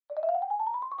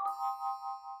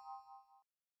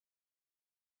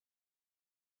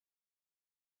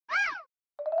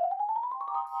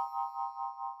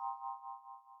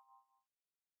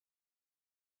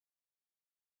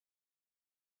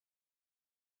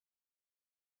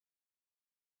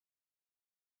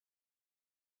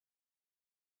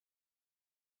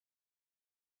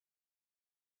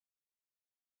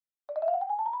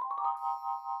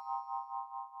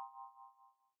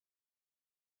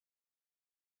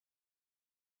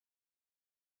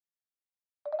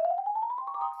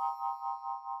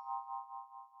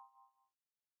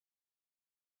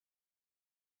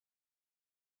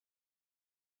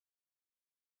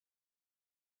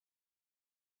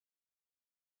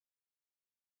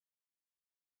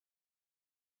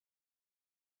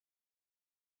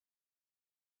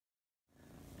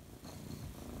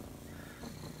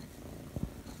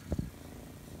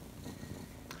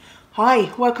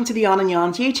Hi, welcome to the Yarn and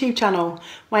Yarns YouTube channel.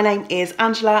 My name is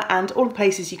Angela and all the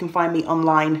places you can find me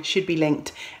online should be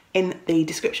linked in the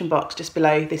description box just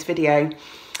below this video.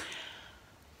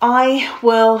 I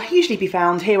will usually be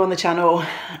found here on the channel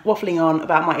waffling on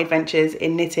about my adventures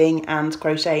in knitting and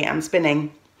crochet and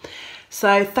spinning.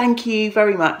 So thank you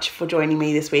very much for joining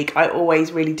me this week. I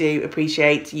always really do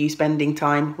appreciate you spending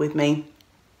time with me.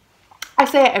 I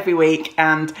say it every week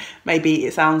and maybe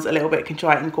it sounds a little bit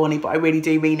contrite and corny, but I really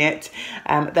do mean it.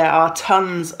 There are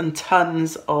tons and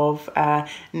tons of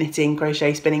knitting,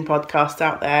 crochet, spinning podcasts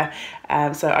out there.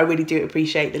 So I really do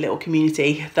appreciate the little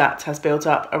community that has built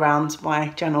up around my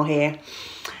channel here.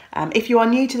 If you are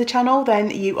new to the channel, then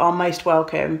you are most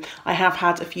welcome. I have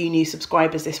had a few new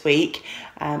subscribers this week.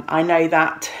 I know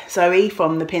that Zoe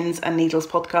from the Pins and Needles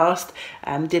podcast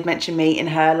did mention me in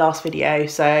her last video.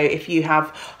 So if you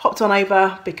have hopped on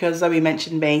over because Zoe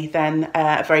mentioned me, then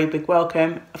a very big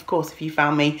welcome. Of course, if you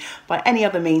found me by any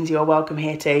other means, you are welcome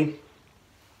here too.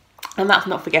 And that's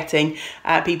not forgetting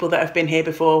people that have been here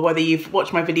before, whether you've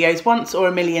watched my videos once or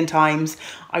a million times.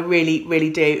 I really, really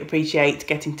do appreciate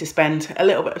getting to spend a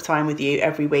little bit of time with you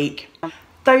every week.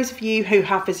 Those of you who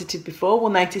have visited before will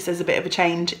notice there's a bit of a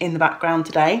change in the background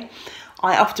today.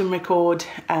 I often record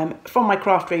from my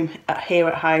craft room here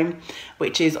at home,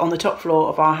 which is on the top floor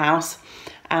of our house.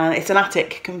 And it's an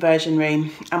attic conversion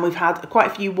room. And we've had quite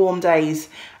a few warm days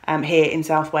here in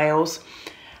South Wales.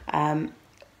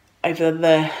 Over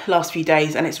the last few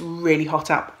days, and it's really hot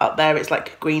up there. It's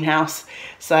like a greenhouse.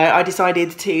 So I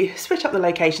decided to switch up the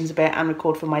locations a bit and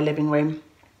record from my living room.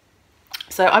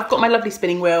 So I've got my lovely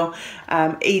spinning wheel,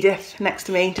 Edith, next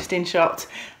to me, just in shot,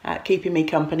 keeping me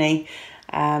company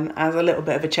as a little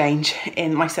bit of a change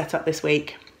in my setup this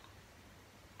week.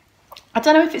 I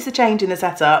don't know if it's a change in the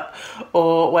setup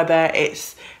or whether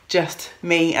it's just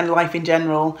me and life in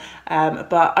general,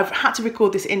 but I've had to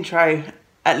record this intro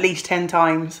at least 10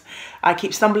 times. I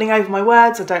keep stumbling over my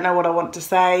words. I don't know what I want to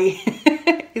say.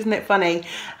 Isn't it funny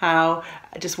how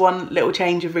just one little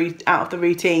change of out of the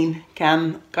routine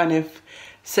can kind of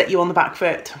set you on the back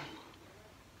foot?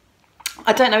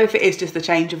 I don't know if it is just the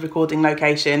change of recording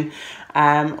location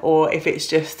or if it's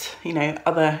just, you know,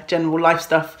 other general life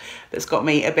stuff that's got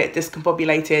me a bit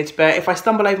discombobulated. But if I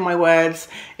stumble over my words,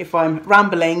 if I'm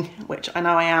rambling, which I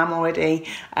know I am already,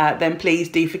 then please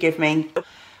do forgive me.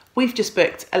 We've just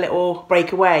booked a little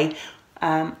breakaway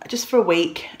just for a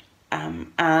week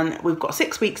and we've got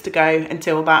 6 weeks to go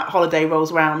until that holiday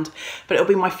rolls around, but it'll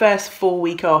be my first full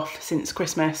week off since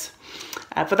Christmas.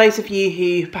 For those of you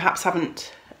who perhaps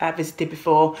haven't visited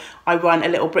before, I run a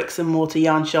little bricks and mortar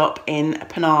yarn shop in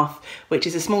Penarth, which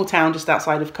is a small town just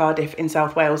outside of Cardiff in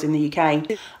South Wales in the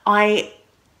UK. I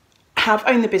have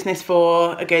owned the business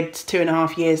for a good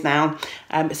 2.5 years now.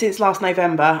 Since last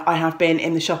November, I have been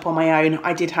in the shop on my own.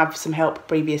 I did have some help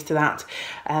previous to that.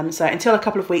 So until a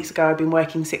couple of weeks ago, I've been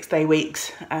working 6-day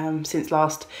weeks since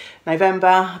last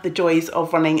November. The joys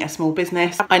of running a small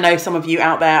business. I know some of you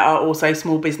out there are also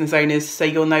small business owners, so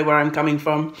you'll know where I'm coming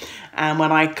from. And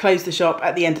when I close the shop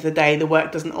at the end of the day, the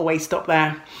work doesn't always stop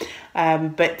there.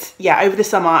 But yeah, over the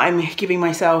summer I'm giving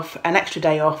myself an extra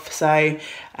day off, so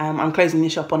I'm closing the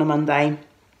shop on a Monday and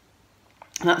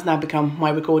that's now become my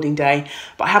recording day,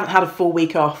 but I haven't had a full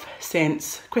week off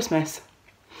since Christmas.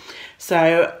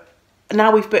 So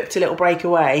now we've booked a little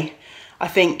breakaway, I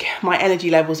think my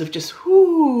energy levels have just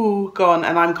gone,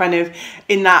 and I'm kind of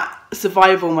in that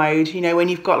survival mode. You know, when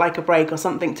you've got like a break or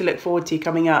something to look forward to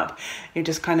coming up, you're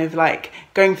just kind of like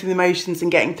going through the motions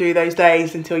and getting through those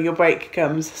days until your break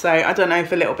comes. So I don't know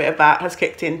if a little bit of that has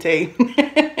kicked in too.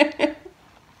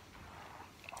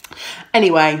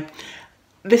 Anyway,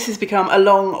 this has become a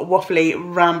long, waffly,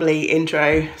 rambly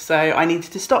intro, so I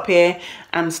needed to stop here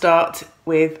and start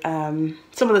with some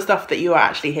of the stuff that you are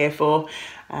actually here for.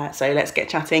 So let's get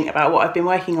chatting about what I've been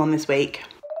working on this week.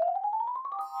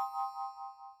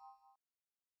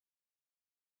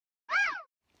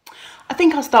 I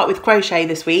think I'll start with crochet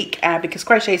this week because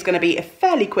crochet is going to be a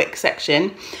fairly quick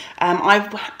section.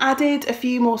 I've added a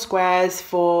few more squares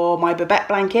for my Babette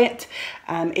blanket.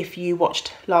 If you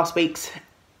watched last week's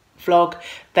vlog,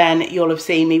 then you'll have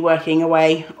seen me working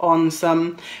away on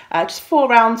some just 4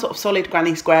 round sort of solid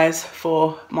granny squares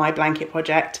for my blanket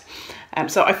project.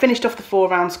 So I finished off the 4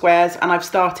 round squares and I've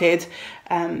started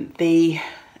the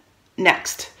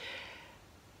next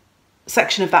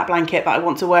section of that blanket that I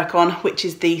want to work on, which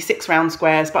is the 6 round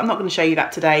squares, but I'm not going to show you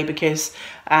that today because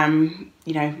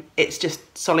you know, it's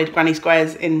just solid granny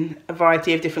squares in a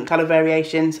variety of different colour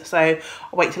variations. So I'll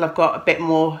wait till I've got a bit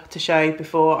more to show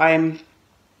before I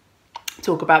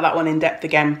talk about that one in depth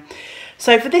again.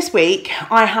 So for this week,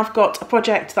 I have got a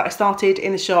project that I started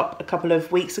in the shop a couple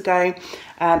of weeks ago.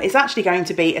 It's actually going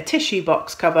to be a tissue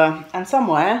box cover, and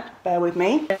somewhere, bear with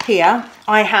me, here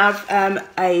I have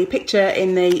a picture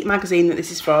in the magazine that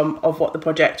this is from of what the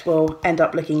project will end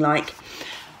up looking like.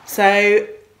 So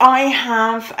I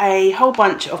have a whole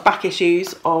bunch of back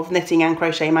issues of knitting and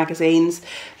crochet magazines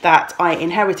that I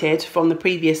inherited from the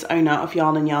previous owner of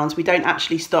Yarn and Yarns. We don't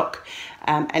actually stock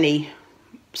any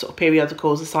sort of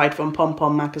periodicals aside from Pom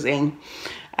Pom magazine,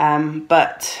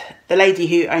 but the lady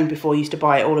who owned before used to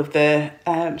buy all of the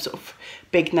sort of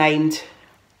big named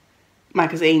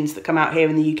magazines that come out here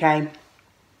in the UK.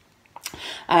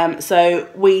 So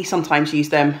we sometimes use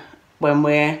them when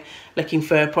we're looking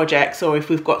for projects, or if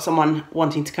we've got someone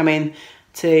wanting to come in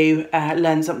to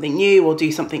learn something new or do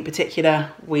something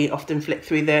particular, we often flip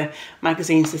through the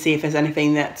magazines to see if there's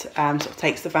anything that sort of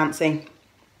takes the fancy.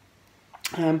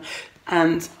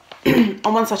 And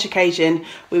on one such occasion,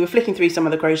 we were flicking through some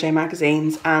of the crochet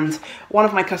magazines, and one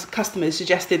of my customers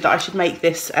suggested that I should make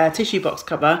this tissue box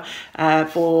cover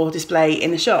for display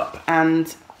in the shop.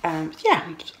 And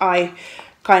yeah, I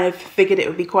kind of figured it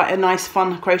would be quite a nice,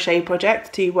 fun crochet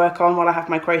project to work on while I have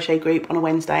my crochet group on a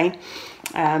Wednesday.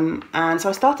 And so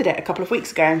I started it a couple of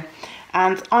weeks ago,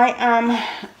 and I am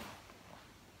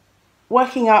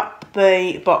working up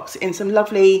the box in some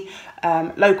lovely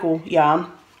local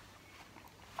yarn.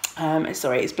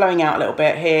 Sorry, it's blowing out a little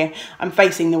bit here. I'm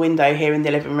facing the window here in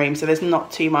the living room, so there's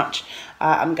not too much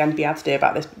I'm going to be able to do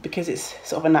about this because it's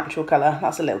sort of a natural colour.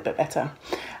 That's a little bit better.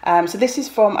 So this is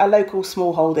from a local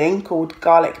small holding called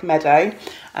Garlic Meadow.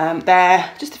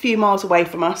 They're just a few miles away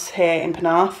from us here in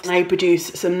Penarth. They produce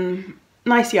some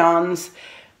nice yarns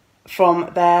from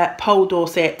their Pole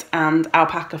Dorset and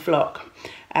Alpaca flock.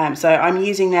 So I'm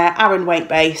using their Aran weight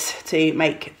base to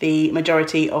make the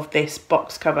majority of this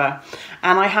box cover,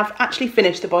 and I have actually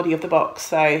finished the body of the box,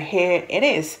 so here it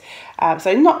is.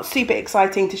 So not super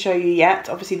exciting to show you yet,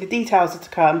 obviously the details are to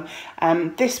come.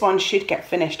 This one should get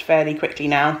finished fairly quickly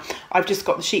now. I've just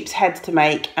got the sheep's head to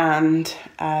make and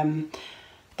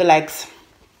the legs.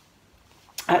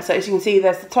 So as you can see,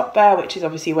 there's the top there, which is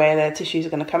obviously where the tissues are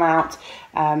going to come out.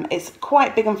 It's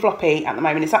quite big and floppy at the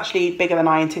moment. It's actually bigger than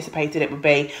I anticipated it would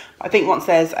be. I think once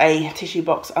there's a tissue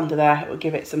box under there, it will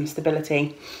give it some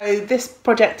stability. So this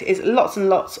project is lots and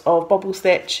lots of bobble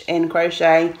stitch in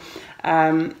crochet,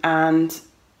 and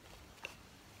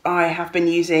I have been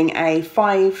using a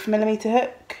 5mm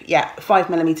hook. Yeah,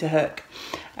 5mm hook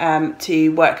to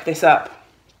work this up.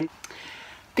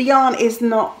 The yarn is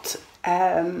not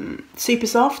super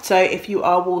soft, so if you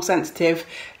are wool sensitive,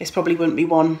 this probably wouldn't be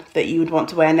one that you would want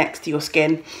to wear next to your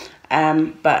skin,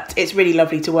 but it's really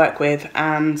lovely to work with,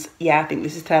 and yeah, I think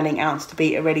this is turning out to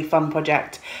be a really fun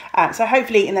project. So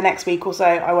hopefully in the next week or so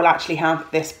I will actually have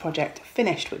this project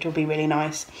finished, which will be really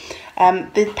nice.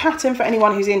 The pattern, for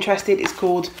anyone who's interested, is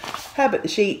called Herbert the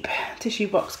Sheep tissue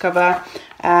box cover.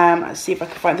 Let's see if I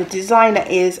can find the designer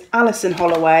is Alison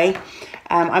Holloway.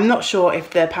 I'm not sure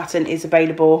if the pattern is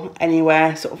available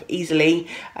anywhere sort of easily,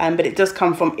 but it does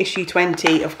come from issue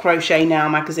 20 of Crochet Now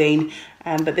magazine,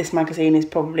 but this magazine is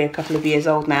probably a couple of years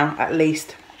old now at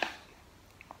least.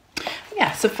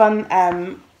 Yeah, it's a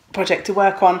fun project to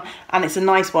work on, and it's a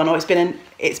nice one, or it's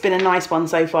been a nice one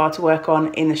so far to work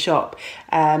on in the shop,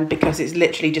 because it's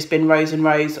literally just been rows and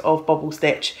rows of bobble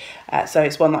stitch, so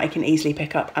it's one that I can easily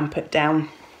pick up and put down.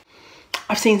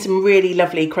 I've seen some really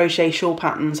lovely crochet shawl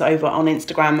patterns over on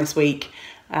Instagram this week,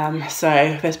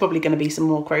 so there's probably going to be some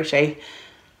more crochet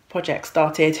projects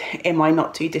started in my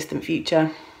not too distant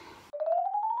future.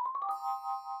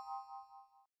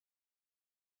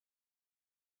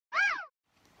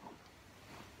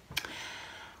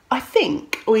 I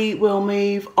think we will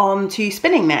move on to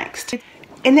spinning next.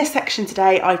 In this section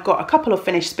today, I've got a couple of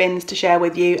finished spins to share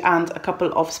with you and a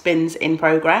couple of spins in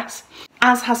progress.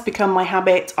 As has become my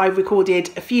habit, I've recorded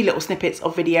a few little snippets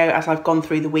of video as I've gone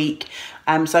through the week.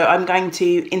 So I'm going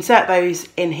to insert those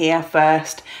in here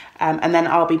first, and then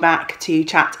I'll be back to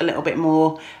chat a little bit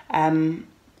more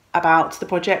about the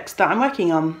projects that I'm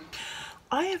working on.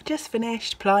 I have just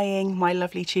finished plying my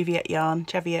lovely Cheviot yarn.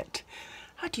 Cheviot,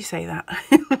 how do you say that?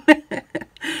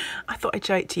 I thought I'd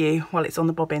show it to you while it's on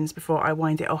the bobbins before I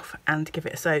wind it off and give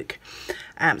it a soak.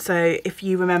 So if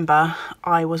you remember,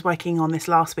 I was working on this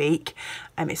last week.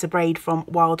 It's a braid from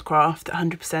Wildcraft,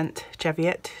 100%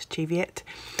 Cheviot,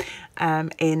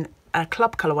 in a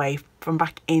club colourway from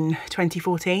back in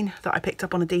 2014 that I picked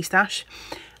up on a D-stash.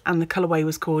 And the colourway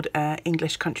was called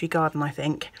English Country Garden, I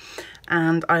think.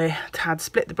 And I had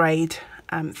split the braid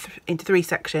into 3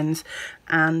 sections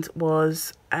and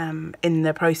was in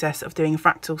the process of doing a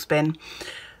fractal spin,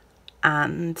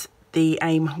 and the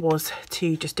aim was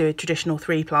to just do a traditional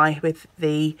 3-ply with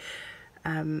the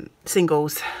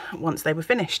singles once they were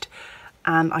finished.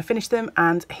 And I finished them,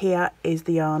 and here is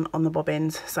the yarn on the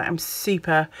bobbins. So I'm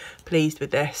super pleased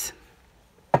with this.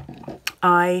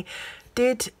 I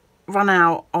did run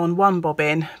out on one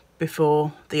bobbin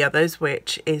before the others,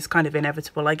 which is kind of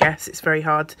inevitable, I guess. It's very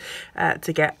hard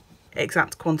to get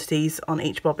exact quantities on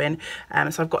each bobbin.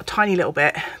 So I've got a tiny little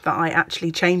bit that I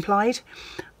actually chain plied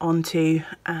onto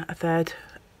a 3rd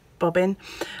bobbin.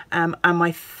 And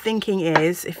my thinking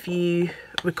is, if you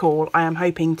recall, I am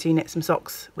hoping to knit some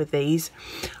socks with these.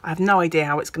 I have no idea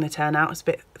how it's going to turn out. It's a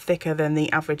bit thicker than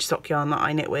the average sock yarn that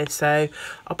I knit with, so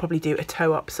I'll probably do a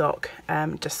toe-up sock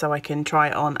just so I can try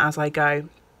it on as I go.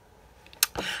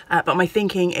 But my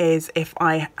thinking is, if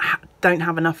I don't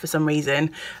have enough for some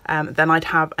reason, then I'd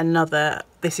have another.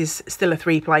 This is still a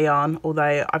 3-ply yarn,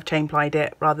 although I've chain plied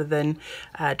it rather than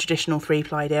traditional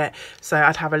 3-plied it, so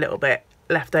I'd have a little bit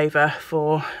left over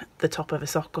for the top of a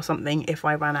sock or something if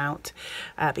I ran out.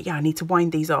 But yeah, I need to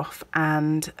wind these off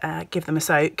and give them a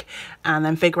soak, and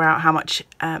then figure out how much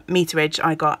meterage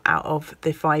I got out of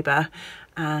the fibre,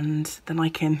 and then I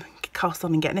can cast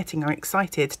on and get knitting. I'm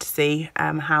excited to see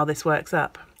how this works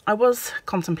up. I was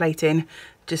contemplating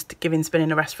just giving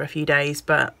spinning a rest for a few days,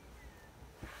 but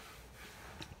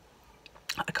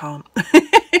I can't.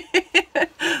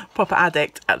 Proper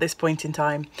addict at this point in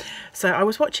time. So I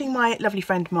was watching my lovely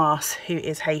friend Mars, who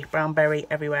is Hey Brownberry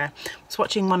Everywhere. I was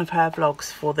watching one of her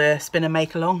vlogs for the Spinner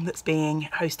Make Along that's being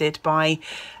hosted by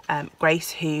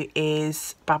Grace, who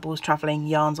is Babbles Travelling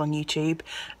Yarns on YouTube,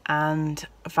 and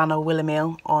Vanna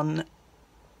Willemil on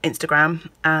Instagram,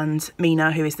 and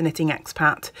Mina, who is the knitting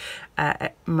expat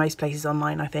at most places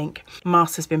online, I think.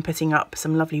 Mars has been putting up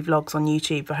some lovely vlogs on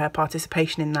YouTube for her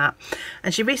participation in that,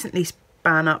 and she recently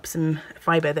span up some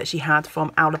fibre that she had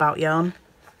from Owl About Yarn.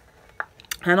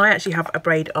 And I actually have a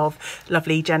braid of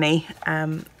lovely Jenny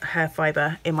hair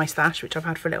fibre in my stash, which I've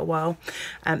had for a little while.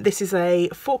 This is a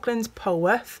Falklands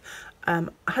Polworth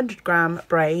 100-gram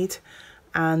braid,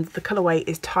 and the colourway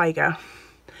is Tiger.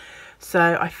 So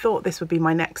I thought this would be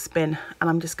my next spin, and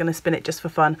I'm just going to spin it just for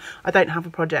fun. I don't have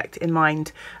a project in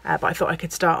mind, but I thought I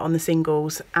could start on the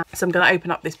singles. So I'm going to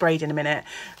open up this braid in a minute,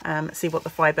 see what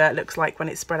the fibre looks like when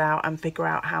it's spread out, and figure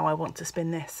out how I want to spin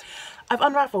this. I've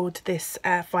unravelled this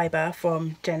fibre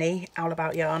from Jenny, Owl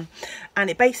About Yarn,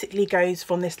 and it basically goes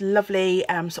from this lovely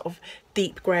sort of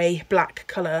deep grey black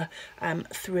colour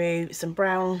through some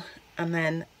brown, and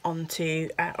then onto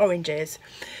oranges.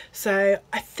 So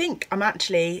I think I'm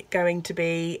actually going to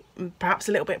be perhaps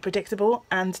a little bit predictable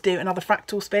and do another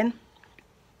fractal spin.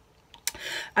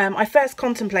 I first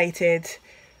contemplated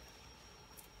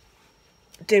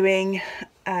doing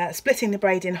splitting the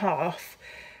braid in half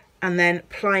and then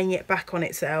plying it back on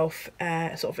itself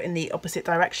sort of in the opposite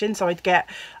direction, so I'd get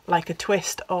like a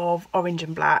twist of orange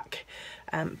and black,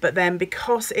 but then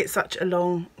because it's such a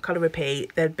long colour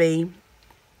repeat, there'd be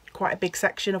quite a big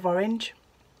section of orange.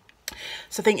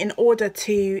 So I think in order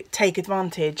to take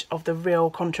advantage of the real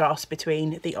contrast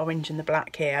between the orange and the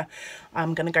black here,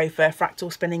 I'm going to go for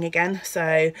fractal spinning again.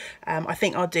 So I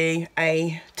think I'll do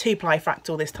a 2-ply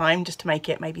fractal this time, just to make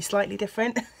it maybe slightly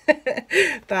different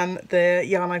than the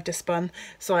yarn I've just spun.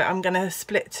 So I'm going to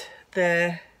split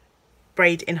the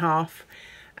braid in half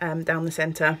down the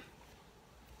centre,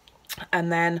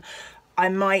 and then I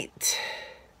might,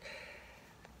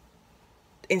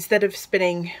 instead of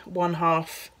spinning one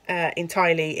half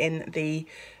entirely in the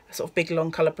sort of big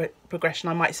long colour progression,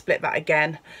 I might split that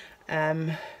again.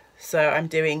 So I'm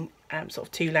doing sort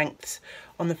of 2 lengths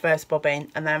on the first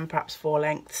bobbin, and then perhaps 4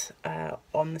 lengths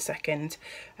on the second.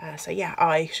 So yeah,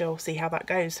 I shall see how that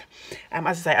goes. As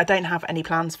I say, I don't have any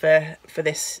plans for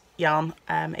this yarn.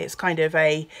 It's kind of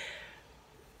a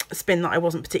spin that I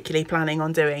wasn't particularly planning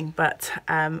on doing, but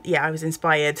yeah, I was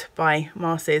inspired by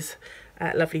Mars's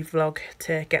lovely vlog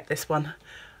to get this one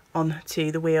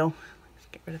onto the wheel. Let's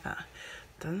get rid of that.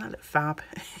 Doesn't that look fab?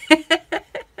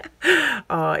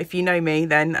 Oh, if you know me,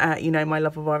 then you know my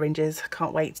love of oranges.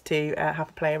 Can't wait to have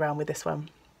a play around with this one.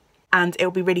 And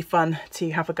it'll be really fun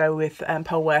to have a go with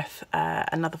Polworth,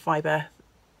 another fibre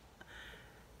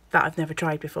that I've never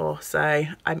tried before. So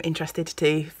I'm interested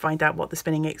to find out what the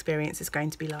spinning experience is going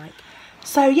to be like.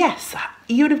 So yes,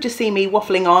 you would have just seen me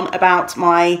waffling on about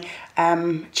my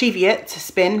Cheviot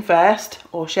spin first,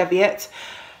 or Cheviot.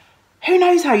 Who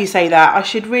knows how you say that? I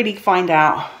should really find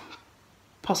out.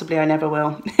 Possibly I never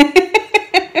will.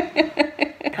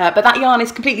 But that yarn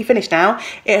is completely finished now.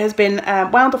 It has been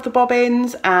wound off the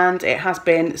bobbins and it has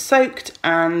been soaked,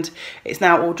 and it's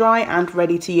now all dry and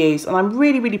ready to use. And I'm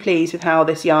really, really pleased with how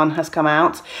this yarn has come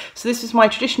out. So this is my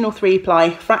traditional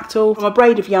 3-ply fractal from a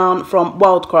braid of yarn from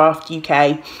Wildcraft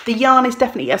UK. The yarn is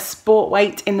definitely a sport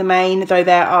weight in the main, though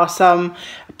there are some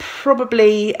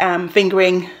probably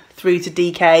fingering through to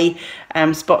DK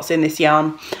spots in this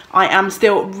yarn. I am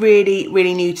still really,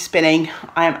 really new to spinning.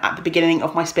 I am at the beginning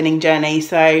of my spinning journey,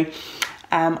 so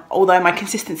although my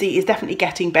consistency is definitely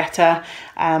getting better,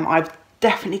 I've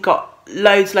definitely got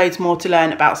loads more to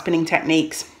learn about spinning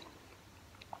techniques.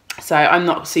 So I'm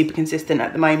not super consistent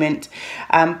at the moment,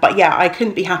 but yeah, I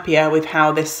couldn't be happier with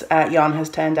how this yarn has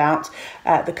turned out.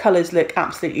 The colours look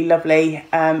absolutely lovely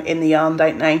in the yarn,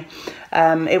 don't they?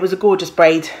 It was a gorgeous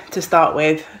braid to start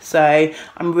with, so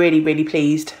I'm really, really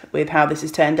pleased with how this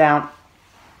has turned out.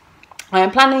 I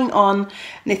am planning on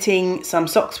knitting some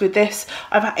socks with this.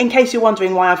 In case you're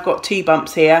wondering why I've got 2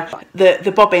 bumps here,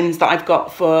 the bobbins that I've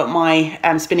got for my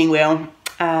spinning wheel,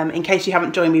 in case you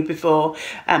haven't joined me before,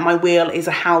 my wheel is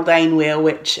a Haldane wheel,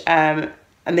 which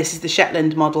and this is the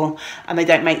Shetland model, and they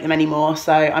don't make them anymore,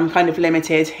 so I'm kind of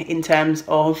limited in terms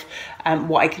of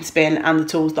what I can spin and the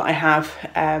tools that I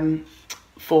have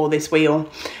for this wheel.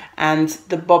 And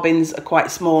the bobbins are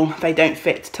quite small, they don't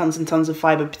fit tons and tons of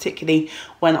fibre, particularly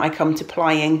when I come to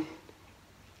plying.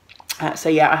 So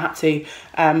yeah, I had to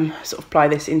sort of ply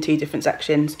this in 2 different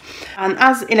sections. And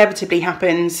as inevitably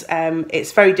happens,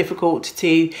 it's very difficult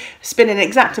to spin an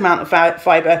exact amount of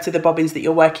fibre to the bobbins that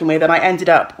you're working with. And I ended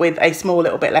up with a small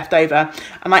little bit left over.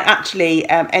 And I actually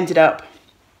ended up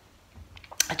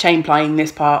chain plying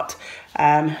this part.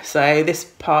 So this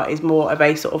part is more of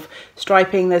a sort of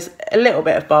striping. There's a little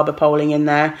bit of barber poling in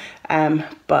there,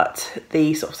 but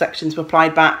the sort of sections were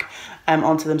plied back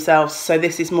onto themselves. So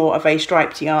this is more of a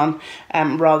striped yarn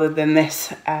rather than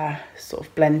this sort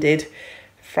of blended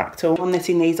fractal. I'm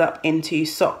knitting these up into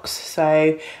socks,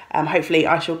 so hopefully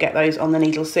I shall get those on the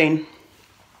needle soon.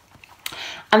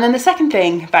 And then the second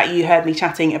thing that you heard me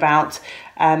chatting about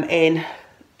in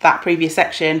that previous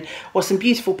section was some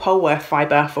beautiful Polworth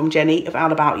fibre from Jenny of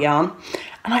All About Yarn.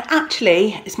 And I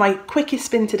actually, it's my quickest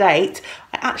spin to date,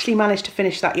 I actually managed to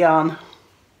finish that yarn.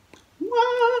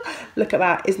 Whoa, look at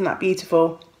that, isn't that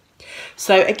beautiful?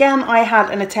 So again, I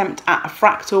had an attempt at a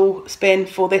fractal spin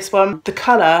for this one. The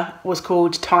colour was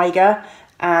called Tiger,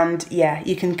 and yeah,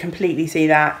 you can completely see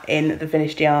that in the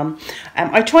finished yarn.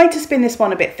 I tried to spin this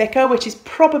one a bit thicker, which is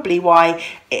probably why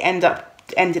it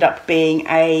ended up being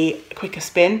a quicker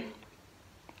spin.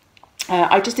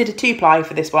 I just did a 2-ply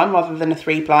for this one rather than a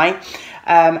 3-ply,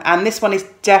 and this one is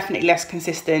definitely less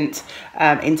consistent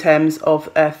in terms of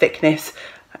thickness.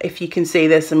 If you can see,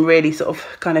 there's some really sort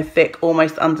of kind of thick,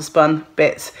 almost underspun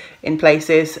bits in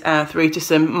places, through to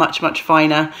some much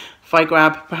finer. If I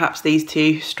grab perhaps these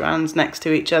 2 strands next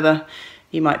to each other,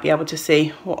 you might be able to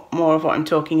see more of what I'm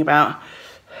talking about.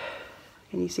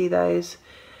 Can you see those?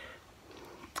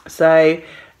 So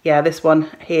yeah, this one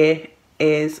here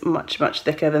is much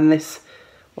thicker than this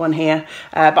one here,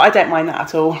 but I don't mind that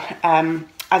at all.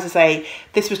 As I say,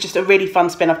 this was just a really fun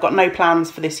spin. I've got no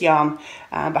plans for this yarn,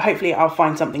 but hopefully I'll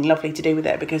find something lovely to do with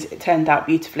it because it turned out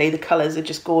beautifully. The colours are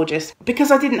just gorgeous.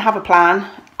 Because I didn't have a plan,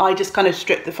 I just kind of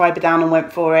stripped the fibre down and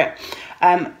went for it.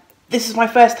 This is my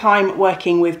first time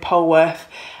working with Polworth,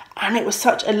 and it was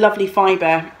such a lovely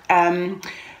fibre.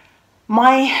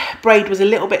 My braid was a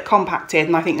little bit compacted,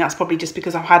 and I think that's probably just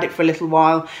because I've had it for a little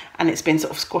while and it's been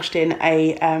sort of squashed in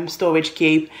a storage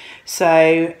cube.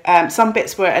 So some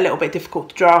bits were a little bit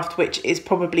difficult to draft, which is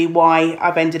probably why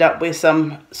I've ended up with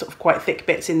some sort of quite thick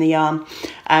bits in the yarn.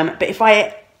 But if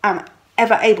I am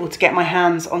ever able to get my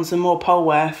hands on some more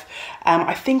Polworth,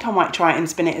 I think I might try and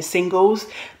spin it as singles,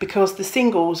 because the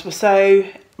singles were so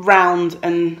round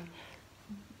and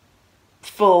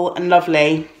full and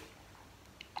lovely.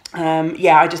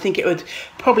 Yeah, I just think it would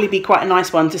probably be quite a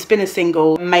nice one to spin a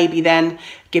single, maybe then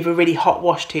give a really hot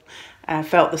wash to.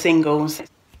 Felt the singles.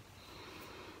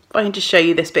 if I can just show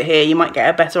you this bit here, you might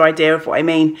get a better idea of what I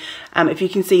mean. If you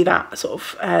can see that sort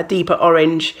of deeper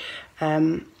orange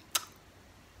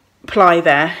ply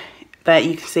there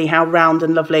you can see how round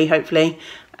and lovely, hopefully,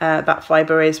 that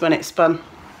fibre is when it's spun.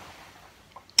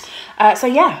 So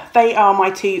yeah, they are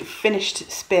my 2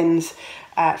 finished spins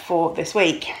for this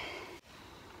week.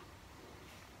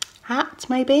 Hat,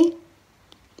 maybe?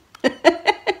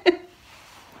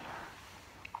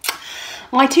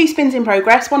 My 2 spins in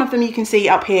progress. One of them you can see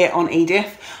up here on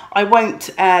Edith. I won't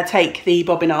take the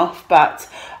bobbin off, but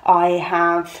I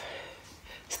have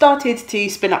started to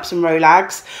spin up some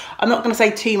rolags. I'm not going to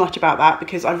say too much about that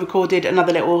because I've recorded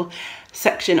another little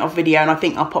section of video, and I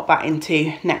think I'll pop that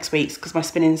into next week's because my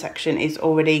spinning section is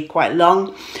already quite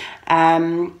long.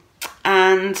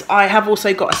 And I have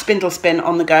also got a spindle spin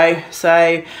on the go,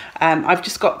 so I've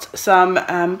just got some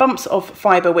bumps of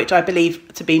fibre which I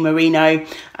believe to be merino.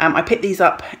 I picked these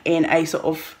up in a sort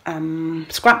of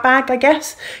scrap bag, I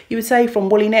guess you would say, from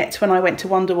Woolly Knit when I went to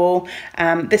Wonderwall.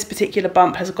 This particular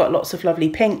bump has got lots of lovely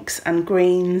pinks and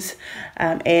greens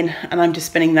in, and I'm just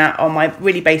spinning that on my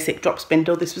really basic drop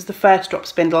spindle. This was the first drop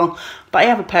spindle but I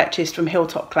ever purchased from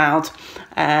Hilltop Cloud,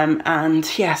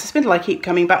 and yeah, it's a spindle I keep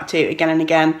coming back to again and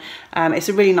again. It's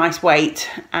a really nice weight,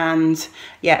 and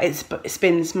yeah, it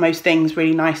spins most things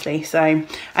really nicely. So,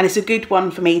 and it's a good one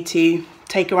for me to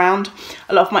take around.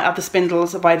 A lot of my other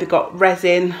spindles have either got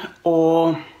resin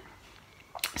or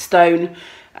stone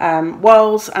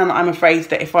whorls, and I'm afraid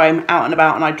that if I'm out and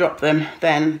about and I drop them,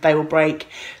 then they will break.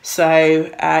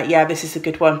 So yeah, this is a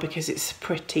good one because it's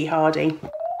pretty hardy.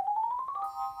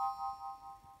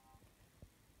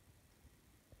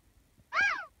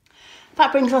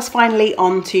 That brings us finally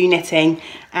on to knitting,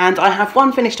 and I have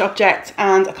 1 finished object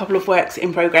and a couple of works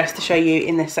in progress to show you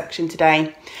in this section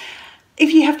today.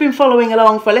 If you have been following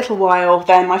along for a little while,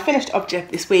 then my finished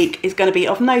object this week is going to be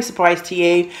of no surprise to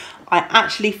you. I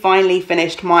actually finally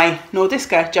finished my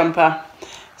Nordiska jumper.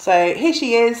 So here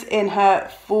she is in her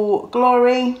full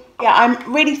glory. Yeah,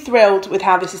 I'm really thrilled with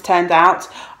how this has turned out.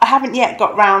 I haven't yet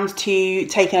got round to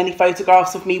taking any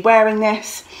photographs of me wearing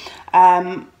this.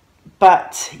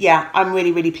 But yeah, I'm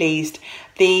really pleased.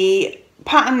 The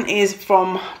pattern is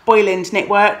from Boyland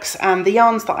Knitworks, and the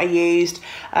yarns that I used,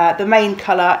 the main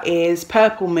colour is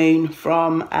Purple Moon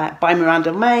from by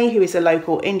Miranda May, who is a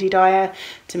local indie dyer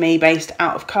to me based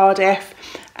out of Cardiff,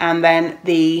 and then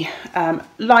the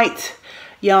light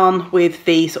yarn with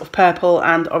the sort of purple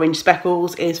and orange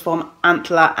speckles is from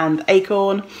Antler and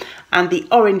Acorn, and the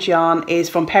orange yarn is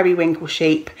from Periwinkle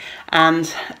Sheep.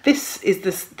 And this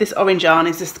orange yarn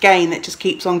is the skein that just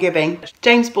keeps on giving.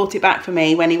 James bought it back for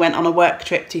me when he went on a work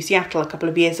trip to Seattle a couple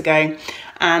of years ago,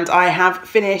 and I have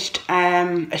finished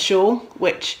a shawl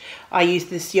which I used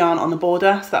this yarn on the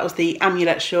border. So that was the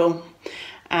Amulet shawl,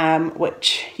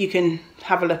 which you can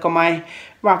have a look on my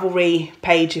Ravelry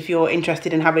page if you're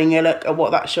interested in having a look at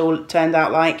what that shawl turned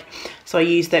out like. So I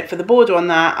used it for the border on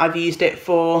that. I've used it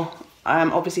for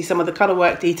obviously some of the colour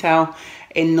work detail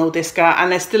in Nordiska,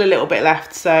 and there's still a little bit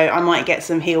left, so I might get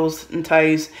some heels and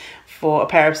toes for a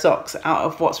pair of socks out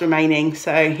of what's remaining.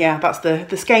 So yeah, that's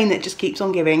the skein that just keeps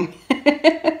on giving.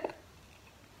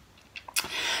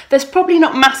 There's probably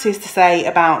not masses to say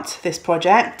about this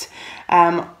project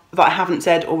that I haven't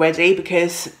said already,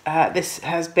 because this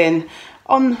has been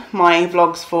on my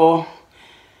vlogs for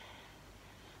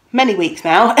many weeks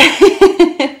now.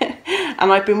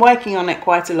 And I've been working on it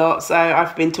quite a lot, so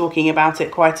I've been talking about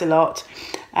it quite a lot.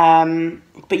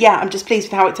 But yeah, I'm just pleased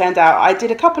with how it turned out. I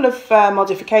did a couple of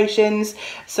modifications.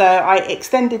 So I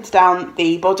extended down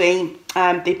the body.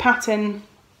 The pattern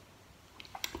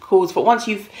calls for, once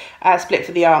you've split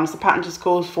for the arms, the pattern just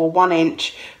calls for 1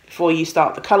 inch before you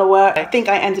start the colour work. I think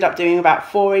I ended up doing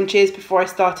about 4 inches before I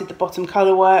started the bottom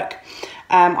colour work.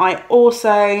 I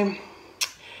also,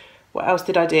 what else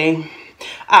did I do?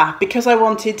 Because I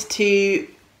wanted to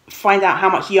find out how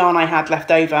much yarn I had left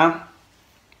over,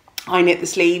 I knit the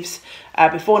sleeves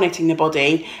before knitting the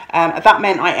body. That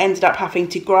meant I ended up having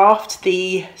to graft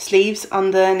the sleeves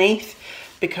underneath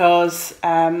because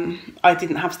I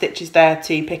didn't have stitches there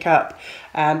to pick up.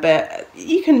 But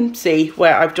you can see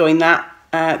where I've joined that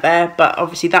there, but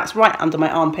obviously that's right under my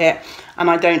armpit, and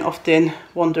I don't often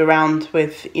wander around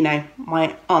with, you know,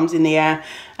 my arms in the air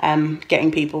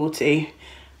getting people to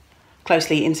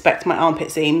closely inspect my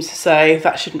armpit seams, so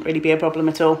that shouldn't really be a problem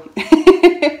at all.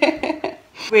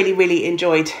 Really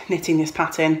enjoyed knitting this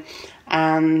pattern,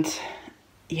 and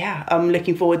yeah, I'm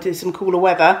looking forward to some cooler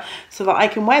weather so that I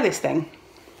can wear this thing.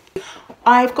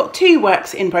 I've got 2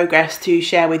 works in progress to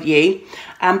share with you,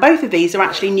 and both of these are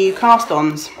actually new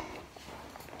cast-ons.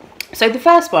 So the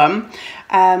first one,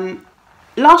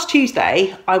 last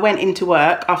Tuesday I went into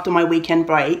work after my weekend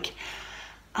break,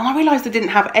 and I realised I didn't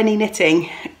have any knitting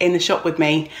in the shop with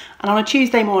me. And on a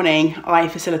Tuesday morning, I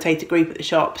facilitate a group at the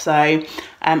shop. So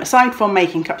aside from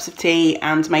making cups of tea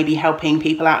and maybe helping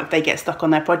people out if they get stuck on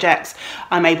their projects,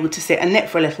 I'm able to sit and knit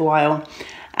for a little while.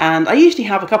 And I usually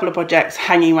have a couple of projects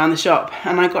hanging around the shop,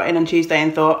 and I got in on Tuesday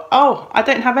and thought, oh, I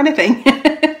don't have anything.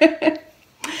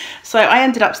 So I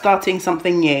ended up starting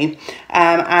something new,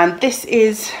 and this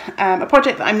is a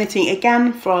project that I'm knitting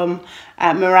again from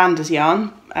Miranda's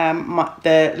yarn,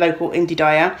 the local indie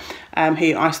dyer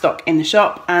who I stock in the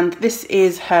shop. And this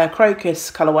is her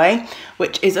Crocus colourway,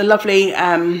 which is a lovely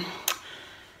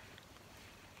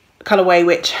colourway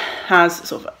which has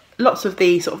sort of lots of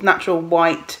the sort of natural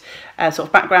white sort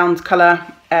of background colour,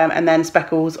 and then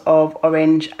speckles of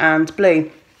orange and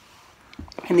blue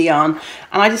in the yarn.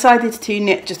 And I decided to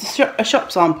knit just a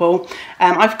shop sample.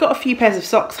 I've got a few pairs of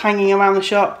socks hanging around the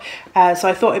shop, so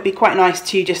I thought it'd be quite nice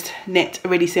to just knit a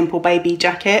really simple baby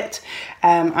jacket,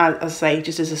 as I say,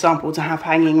 just as a sample to have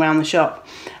hanging around the shop.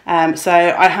 So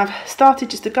I have started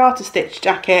just a garter stitch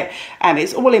jacket, and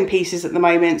it's all in pieces at the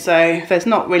moment, so there's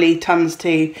not really tons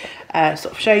to sort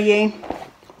of show you,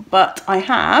 but I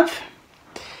have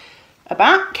a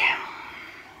back,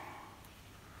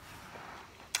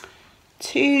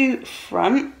 2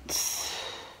 fronts,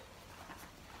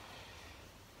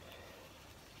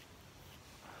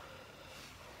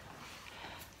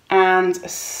 and a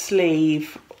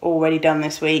sleeve already done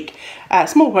this week.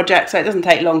 Small project, so it doesn't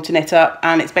take long to knit up,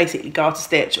 and it's basically garter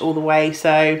stitch all the way,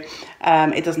 so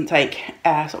it doesn't take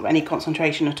sort of any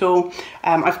concentration at all.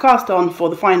 I've cast on for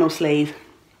the final sleeve,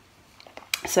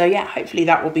 so yeah, hopefully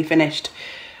that will be finished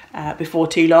before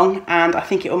too long, and I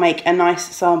think it will make a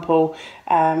nice sample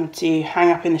to hang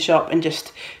up in the shop and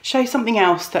just show something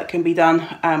else that can be done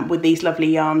with these lovely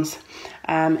yarns.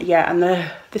 Yeah, and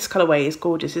this colourway is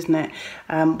gorgeous, isn't it?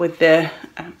 With the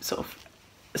sort of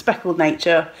speckled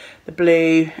nature, the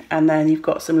blue, and then you've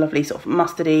got some lovely sort of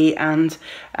mustardy and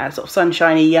sort of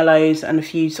sunshiny yellows and a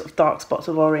few sort of dark spots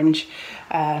of orange.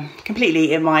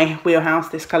 Completely in my wheelhouse,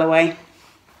 this colourway.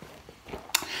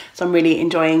 So I'm really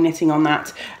enjoying knitting on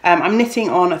that. I'm knitting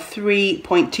on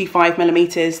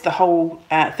 3.25mm, the whole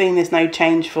thing. There's no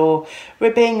change for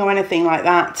ribbing or anything like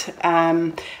that.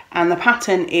 And the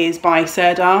pattern is by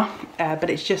Sirdar, but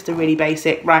it's just a really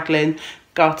basic raglan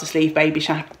garter sleeve baby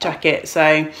jacket.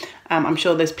 So I'm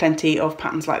sure there's plenty of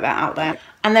patterns like that out there.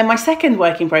 And then my second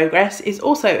work in progress is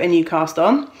also a new cast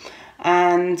on.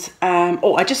 And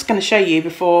I'm just going to show you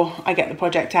before I get the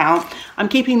project out. I'm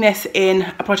keeping this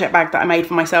in a project bag that I made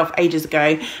for myself ages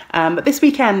ago, but this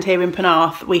weekend here in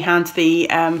Penarth we had the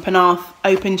Penarth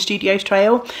Open Studios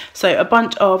Trail. So a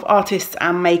bunch of artists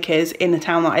and makers in the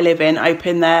town that I live in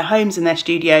open their homes and their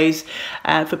studios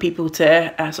for people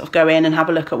to sort of go in and have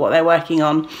a look at what they're working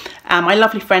on. My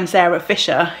lovely friend Sarah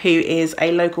Fisher, who is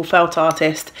a local felt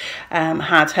artist,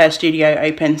 had her studio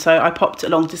open, so I popped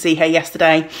along to see her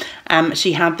yesterday.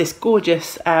 She had this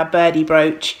gorgeous birdie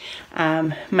brooch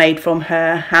made from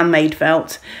her handmade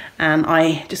felt, and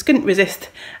I just couldn't resist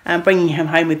bringing him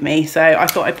home with me, so I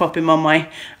thought I'd pop him on my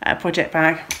project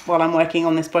bag while I'm working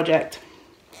on this project.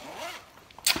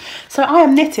 So I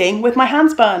am knitting with my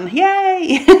hand spun,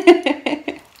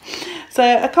 yay!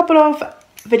 So a couple of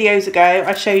videos ago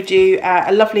I showed you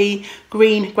a lovely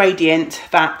green gradient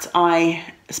that I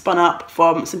spun up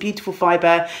from some beautiful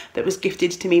fibre that was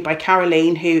gifted to me by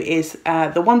Caroline, who is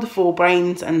the wonderful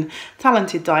brains and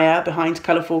talented dyer behind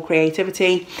Colourful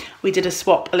Creativity. We did a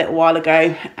swap a little while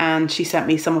ago and she sent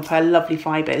me some of her lovely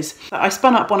fibres. I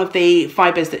spun up one of the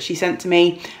fibres that she sent to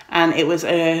me, and it was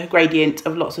a gradient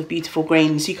of lots of beautiful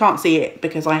greens. You can't see it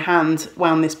because I hand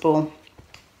wound this ball.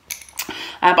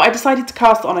 But I decided to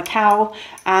cast on a cowl,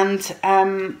 and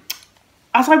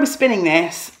as I was spinning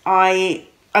this, I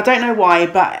don't know why,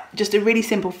 but just a really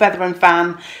simple feather and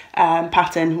fan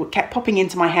pattern kept popping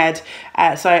into my head.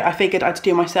 So I figured I'd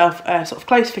do myself a sort of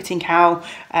close fitting cowl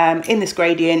in this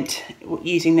gradient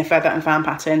using the feather and fan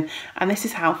pattern. And this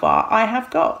is how far I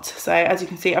have got. So as you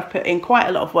can see, I've put in quite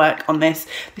a lot of work on this.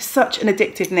 It's such an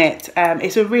addictive knit.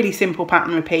 It's a really simple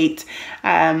pattern repeat.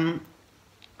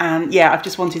 And yeah, I've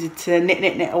just wanted to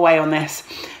knit away on this.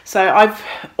 So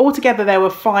altogether there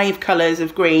were 5 colours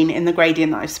of green in the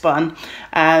gradient that I've spun.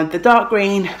 The dark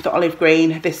green, the olive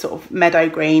green, this sort of meadow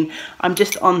green. I'm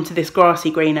just onto this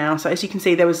grassy green now. So as you can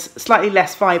see, there was slightly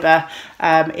less fibre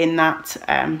in that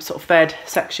sort of third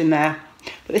section there.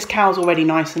 But this cowl's already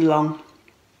nice and long.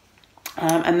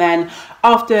 And then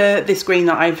after this green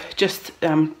that I've just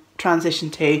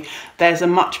transitioned to, there's a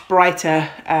much brighter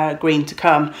green to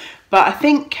come. But I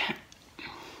think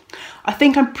I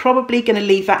think I'm probably going to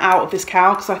leave that out of this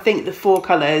cowl because I think the 4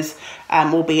 colours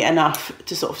will be enough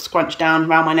to sort of scrunch down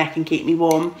around my neck and keep me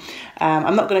warm.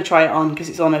 I'm not going to try it on because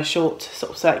it's on a short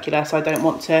sort of circular, so I don't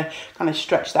want to kind of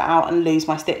stretch that out and lose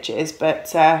my stitches.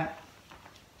 But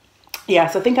yeah,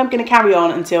 so I think I'm going to carry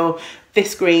on until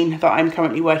this green that I'm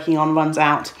currently working on runs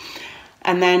out.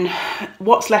 And then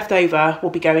what's left over will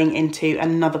be going into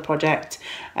another project.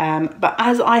 But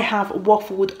as I have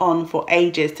waffled on for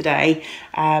ages today,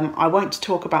 I won't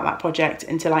talk about that project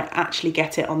until I actually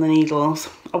get it on the needles.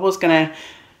 I was going to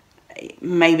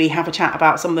maybe have a chat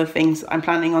about some of the things I'm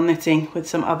planning on knitting with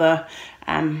some other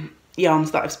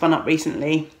yarns that I've spun up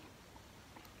recently.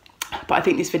 But I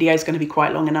think this video is going to be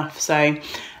quite long enough. So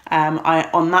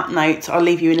on that note, I'll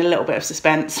leave you in a little bit of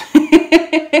suspense.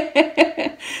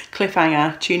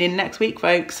 Cliffhanger. Tune in next week,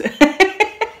 folks.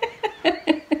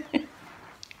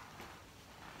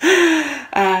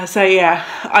 So yeah,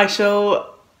 I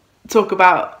shall talk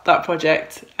about that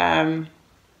project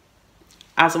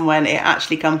as and when it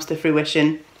actually comes to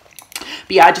fruition.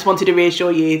 But yeah, I just wanted to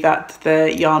reassure you that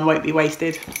the yarn won't be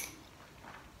wasted.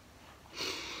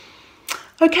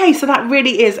 Okay, so that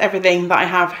really is everything that I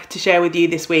have to share with you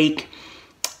this week.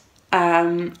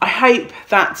 I hope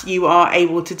that you are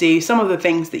able to do some of the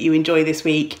things that you enjoy this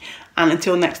week. And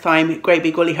until next time, great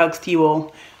big woolly hugs to you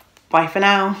all. Bye for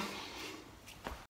now.